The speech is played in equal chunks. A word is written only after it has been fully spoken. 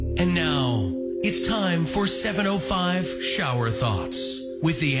And now, it's time for 7:05 Shower Thoughts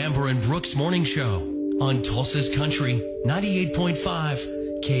with the Amber and Brooks Morning Show on Tulsa's Country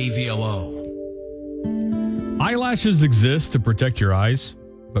 98.5 KVOO. Eyelashes exist to protect your eyes,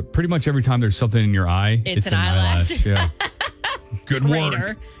 but pretty much every time there's something in your eye, it's an eyelash. Yeah. Good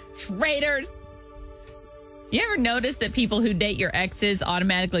work. Traitors. You ever notice that people who date your exes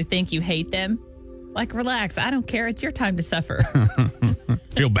automatically think you hate them? Like, relax. I don't care. It's your time to suffer.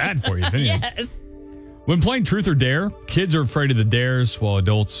 Feel bad for you, if anything. Yes. When playing Truth or Dare, kids are afraid of the dares while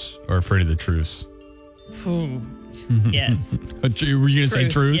adults are afraid of the truths. Yes. Were you going to say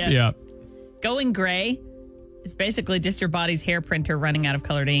truth? Yeah. Going gray is basically just your body's hair printer running out of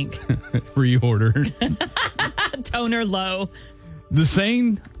colored ink. Reordered. Toner low. The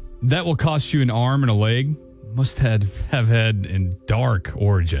saying, that will cost you an arm and a leg, must have had a dark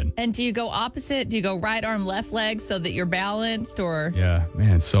origin. And do you go opposite? Do you go right arm, left leg so that you're balanced or? Yeah,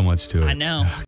 man, so much to it. I know.